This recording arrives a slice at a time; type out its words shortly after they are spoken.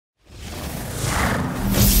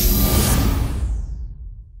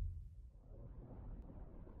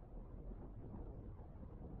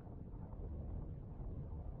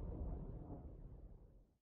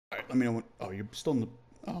Let me know when... Oh, you're still in the...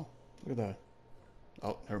 Oh, look at that.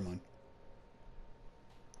 Oh, never mind.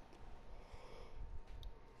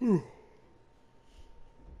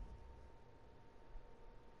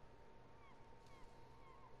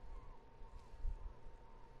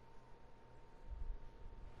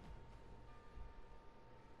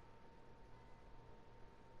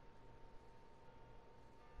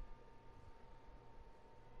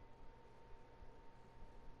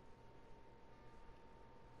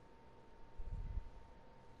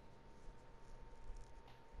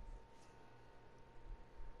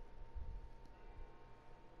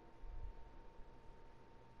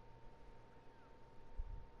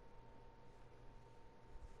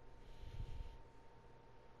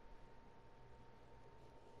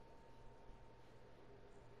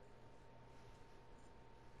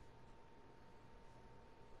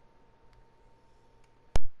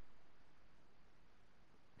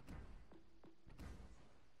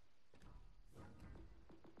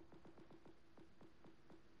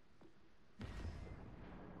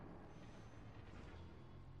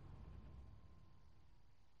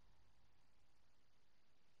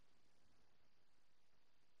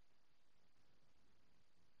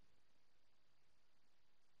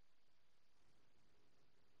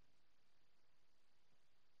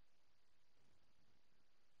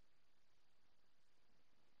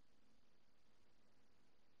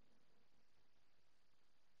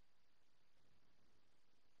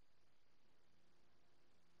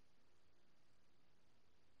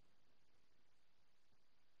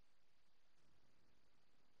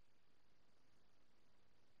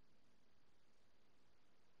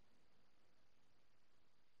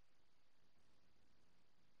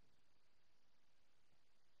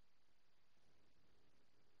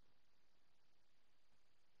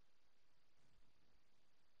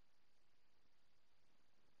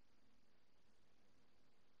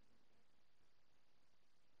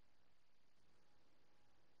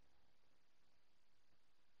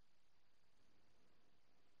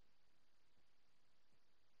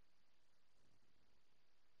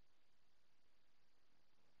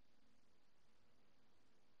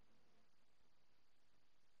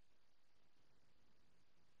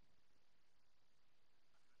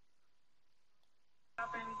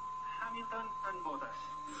 Hamilton and Bottas.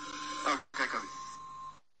 Okay, come.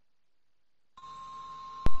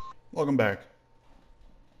 Welcome back.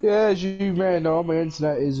 Yeah, as you may know, my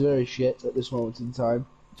internet is very shit at this moment in time.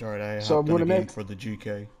 It's alright, I So I'm hopped on a gonna game make. for the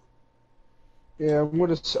GK. Yeah, I'm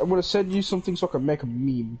gonna send you something so I can make a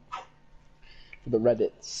meme for the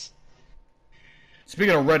Reddits.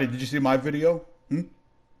 Speaking of Reddit, did you see my video?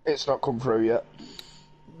 It's not come through yet.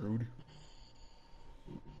 Rude.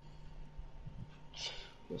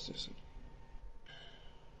 What's this?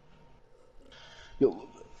 You'll love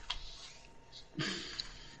it.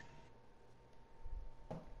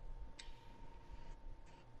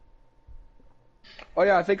 Oh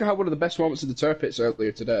yeah, I think I had one of the best moments of the turf pits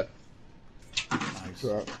earlier today. Nice.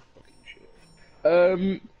 Right.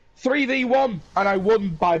 3v1, and I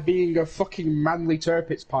won by being a fucking manly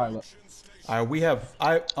turpits pilot.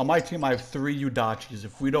 On my team I have 3 Udachis.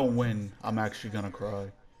 If we don't win, I'm actually gonna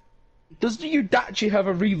cry. Does the Udachi have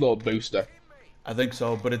a reload booster? I think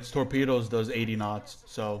so, but its torpedoes does 80 knots,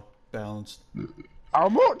 so balanced. How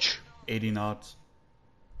much? 80 knots.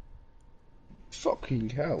 Fucking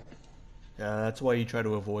hell. Yeah, that's why you try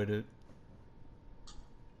to avoid it.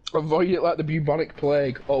 Avoid it like the bubonic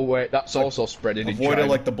plague. Oh wait, that's Like, also spreading in avoid China. it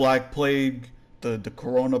like the Black Plague, the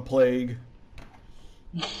Corona Plague,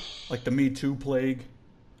 like the Me Too Plague.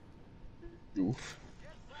 Oof.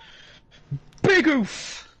 Big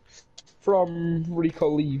oof! From Rico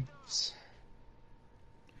Leaves.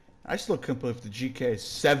 I still can't believe the GK has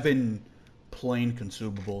 7 plane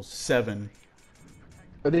consumables. 7.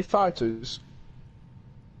 Are they fighters?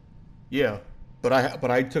 Yeah, but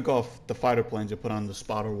I took off the fighter planes and put on the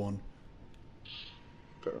spotter one.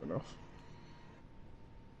 Fair enough.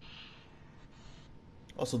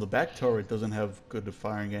 Also, the back turret doesn't have good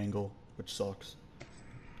firing angle, which sucks.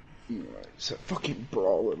 Right, it's a fucking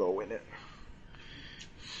brawler though, innit?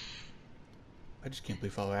 I just can't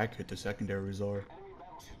believe how accurate the secondaries are.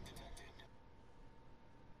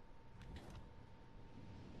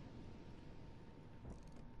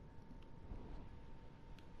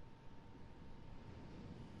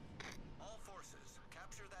 All forces,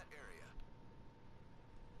 capture that area.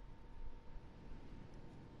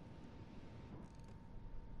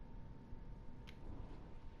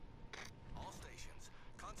 All stations,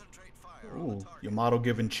 concentrate fire on the Ooh, target. Yamato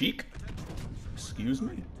giving cheek? Excuse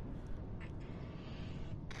me?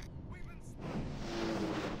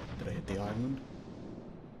 Did I hit the island?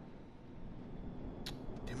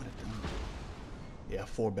 Damn it, I didn't. Yeah,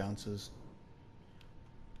 4 bounces.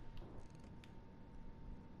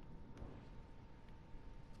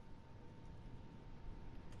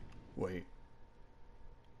 Wait.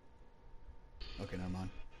 Okay, never mind.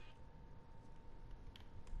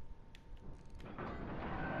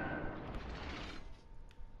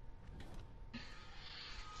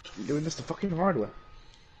 You're doing this the fucking hard way.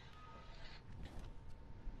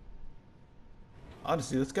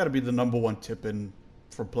 Honestly, that's got to be the #1 tip in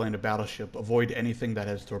for playing a battleship. Avoid anything that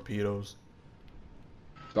has torpedoes.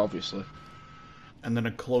 Obviously. And then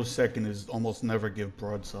a close second is almost never give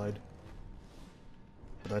broadside.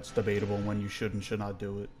 But that's debatable when you should and should not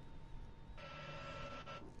do it.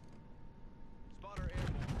 Spotter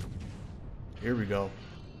airborne. Here we go.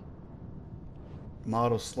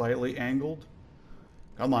 Model slightly angled.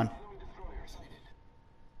 Come on.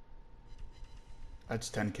 That's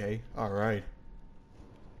 10K. Alright.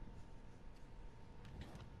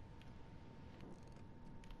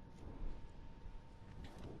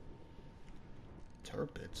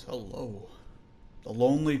 Turpits, hello. The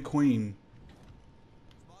Lonely Queen.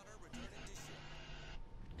 Spotter returning to ship.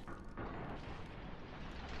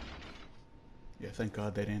 Yeah, thank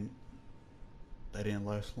God they didn't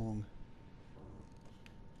last long.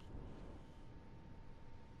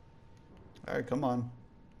 Alright, come on.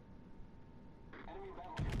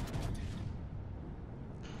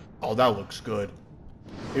 Oh, that looks good.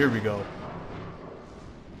 Here we go.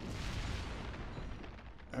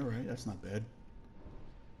 Alright, that's not bad.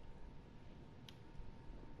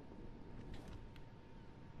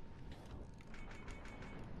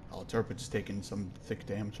 Oh, Turpit's taking some thick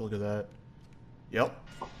damage. Look at that. Yep.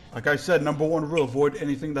 Like I said, #1 rule, avoid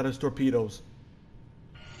anything that has torpedoes.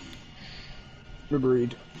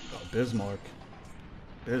 Agreed. Oh, Bismarck.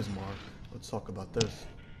 Bismarck. Let's talk about this.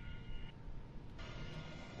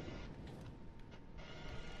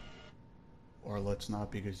 Or let's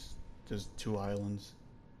not, because there's 2 islands.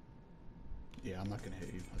 Yeah, I'm not gonna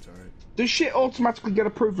hit you. That's alright. Does shit automatically get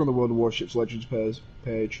approved on the World of Warships Legends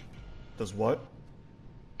page? Does what?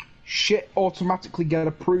 Shit automatically get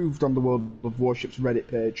approved on the World of Warships Reddit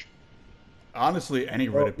page. Honestly, any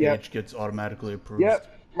Reddit yep. page gets automatically approved.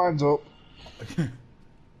 Yep, mine's up.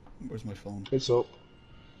 Where's my phone? It's up.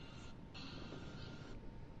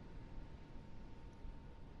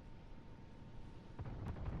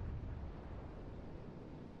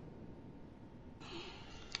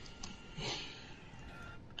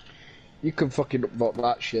 You can fucking upvote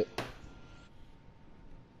that shit.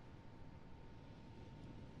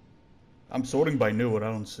 I'm sorting by new, but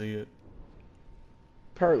I don't see it.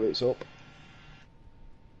 Apparently it's up.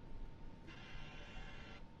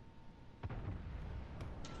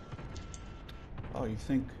 Oh, you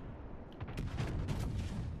think...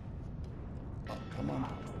 Oh, come on.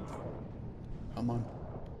 Come on.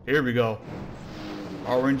 Here we go.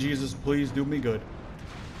 RNGesus, please do me good.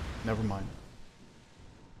 Never mind.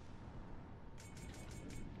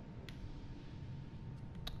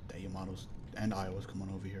 The Yamato's and Iowa's coming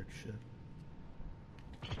over here. Shit.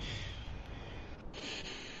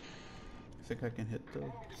 I think I can hit the...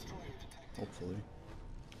 Hopefully.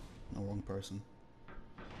 No, wrong person.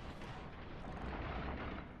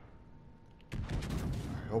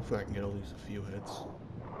 Alright, hopefully I can get at least a few hits.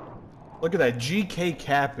 Look at that GK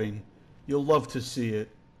capping. You'll love to see it.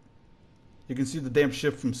 You can see the damn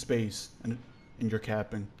ship from space and in your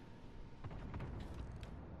capping.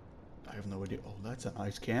 I have no idea. Oh, that's a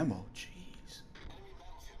nice camo. Jeez.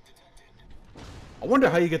 I wonder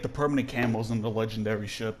how you get the permanent camos in the legendary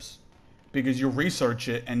ships. Because you research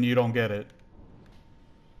it and you don't get it.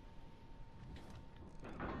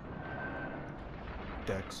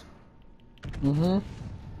 Dex. Mm-hmm.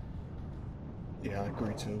 Yeah, I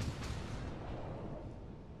agree too.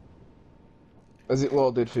 Is it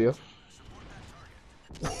loaded for you?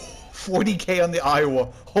 40K on the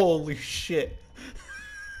Iowa. Holy shit.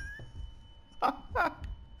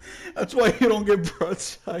 That's why you don't get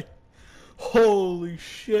broadside. Holy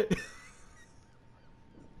shit.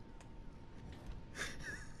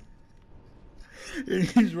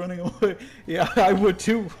 He's running away. Yeah, I would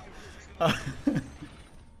too.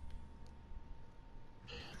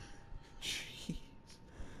 Jeez.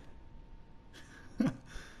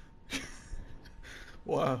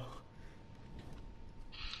 Wow.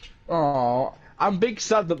 Oh, I'm big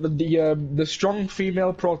sad that the strong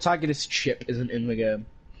female protagonist ship isn't in the game.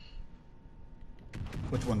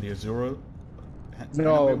 Which one, the Azura?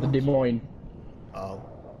 No, the Des Moines. Oh,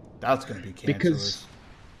 that's gonna be cancerous.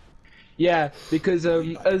 Because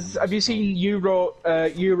have you seen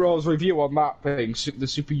Euro's review on that thing? The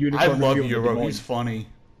Super I Unicorn love review on the Des Euro. Moines? He's funny.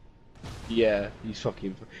 Yeah, he's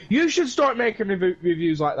fucking. You should start making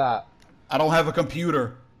reviews like that. I don't have a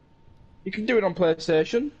computer. You can do it on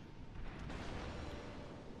PlayStation.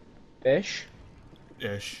 Ish.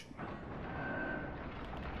 Ish.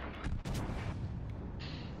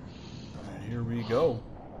 And here we go.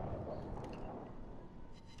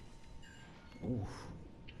 Oof.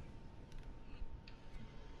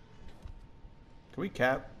 Can we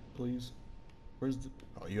cap, please? Where's the...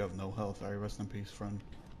 Oh, you have no health. Alright, rest in peace, friend.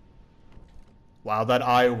 Wow, that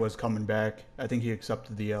eye was coming back. I think he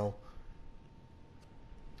accepted the L.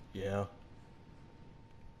 Yeah.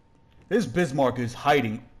 This Bismarck is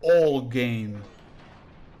hiding all game.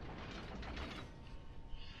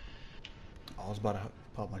 Oh, I was about to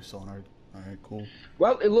pop my sonar. Alright, cool.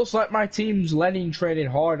 Well, it looks like my team's Lenin training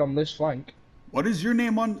hard on this flank. What is your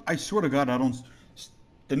name on? I swear to God, I don't...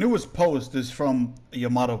 The newest post is from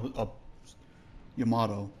Yamato.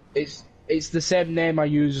 Yamato. It's the same name I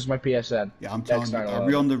use as my PSN. Yeah, I'm telling you. Are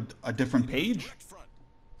we on a different page?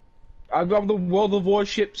 I'm on the World of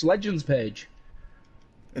Warships Legends page.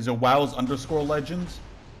 Is it WoW's _Legends?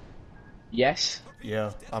 Yes.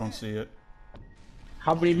 Yeah, I don't see it.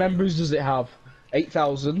 How many members does it have?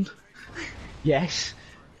 8,000. Yes.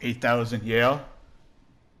 8,000, yeah?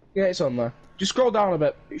 Yeah, it's on there. Just scroll down a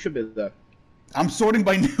bit. It should be there. I'm sorting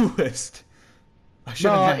by newest. I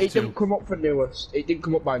shouldn't No, have it to. didn't come up for newest. It didn't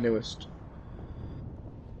come up by newest.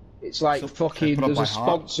 It's like So, fucking, put up there's by a hot?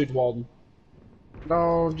 sponsored one.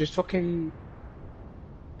 No, just fucking...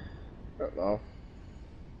 I don't know.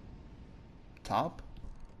 Top?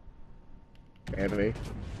 Maybe.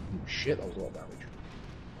 Oh, shit, that was a lot of damage.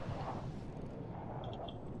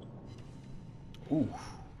 Ooh.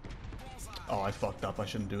 Oh, I fucked up. I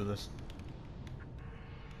shouldn't do this.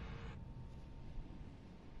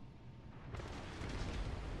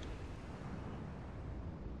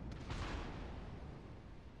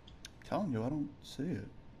 I'm telling you, I don't see it.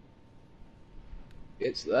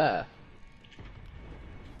 It's there.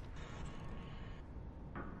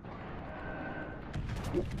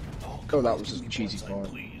 Oh, that was just a cheesy point.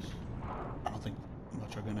 Please. I don't think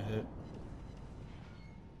much are gonna hit.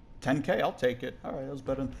 10k, I'll take it. Alright, that was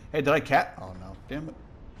better than... Hey, did I cat? Oh no, damn it.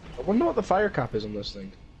 I wonder what the fire cap is on this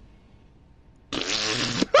thing.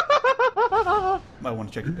 Might want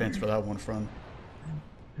to check your pants for that one, friend.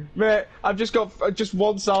 Mate, I've just got just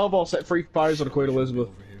one salvo set 3 fires on a Queen Elizabeth.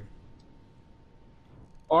 Over here.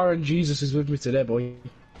 RN Jesus is with me today, boy.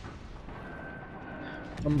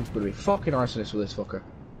 I'm gonna be fucking arsonist with this fucker.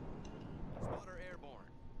 Water airborne.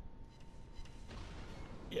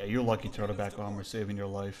 Yeah, you're lucky turtleback armor saving your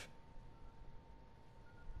life.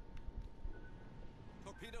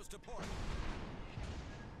 Torpedoes to port.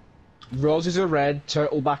 Roses are red,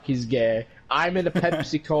 turtleback is gay. I'm in a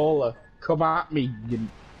Pepsi Cola. Come at me, you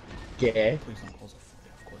gay. Please don't close the...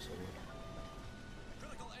 Yeah, of course I would.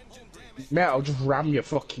 Critical engine damage. Mate, I'll just ram your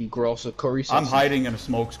fucking grosser curry sauce. I'm hiding in a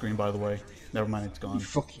smoke screen, by the way. Never mind, it's gone. You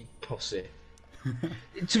fucking pussy.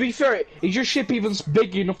 To be fair, is your ship even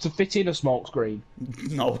big enough to fit in a smoke screen?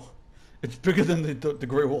 No. It's bigger than the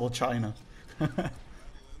Great Wall of China.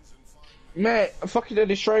 Mate, a fucking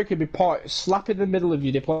destroyer could be slap in the middle of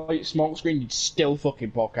your deployed smoke screen, you'd still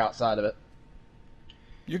fucking poke outside of it.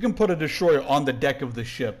 You can put a destroyer on the deck of the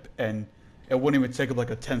ship, and it wouldn't even take up like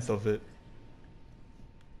a tenth of it.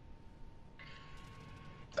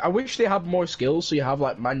 I wish they had more skills so you have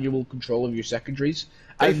like manual control of your secondaries.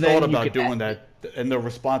 They and then thought you about could doing that, and the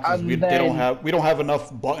response is And we then- don't have enough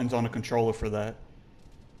buttons on a controller for that.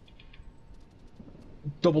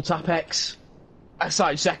 double tap X.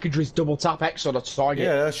 Aside secondaries, double tap X on a target.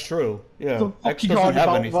 Yeah, that's true. Yeah, So X fucking doesn't hard have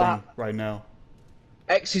about anything that. right now.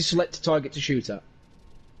 X is select a target to shoot at.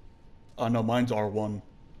 Oh no, mine's R1.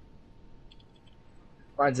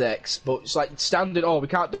 Mine's X, but it's like standard. Oh, we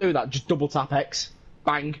can't do that. Just double tap X,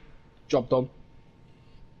 bang, job done.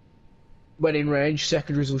 When in range,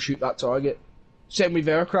 secondaries will shoot that target. Same with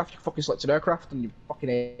aircraft. You fucking select an aircraft and you fucking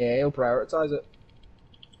AA will prioritize it.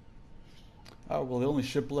 Oh well, the only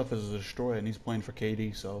ship left is a destroyer, and he's playing for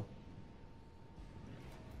KD, so.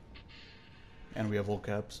 And we have all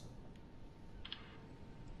caps.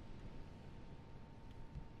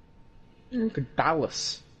 Look at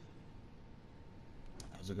Dallas.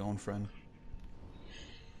 How's it going, friend?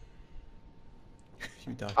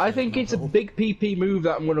 You died I for think no it's a help. big PP move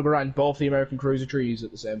that I'm going to grind both the American cruiser trees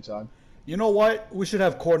at the same time. You know what? We should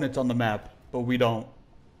have coordinates on the map, but we don't.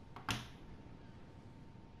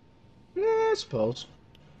 Yeah, I suppose.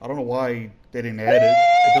 I don't know why they didn't add it.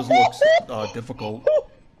 It doesn't look difficult.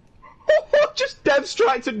 Just dev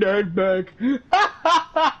strike to Nuremberg.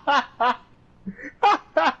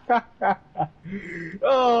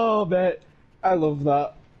 Oh, man. I love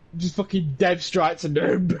that. Just fucking dev strike to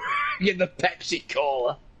Nuremberg in the Pepsi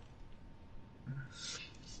Cola.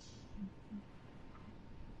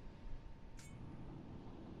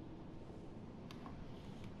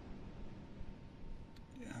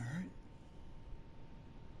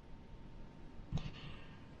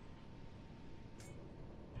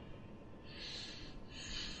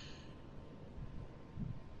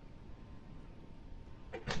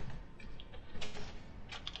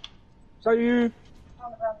 Is that you?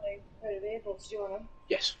 I'm a brand new pair of earbuds. Do you want them?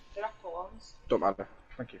 Yes. They're Apple ones. Don't matter.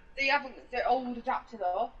 Thank you. They're old adapter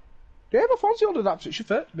though. Yeah, my phone's the old adapter. It should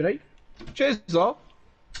fit. Be right. Cheers, though.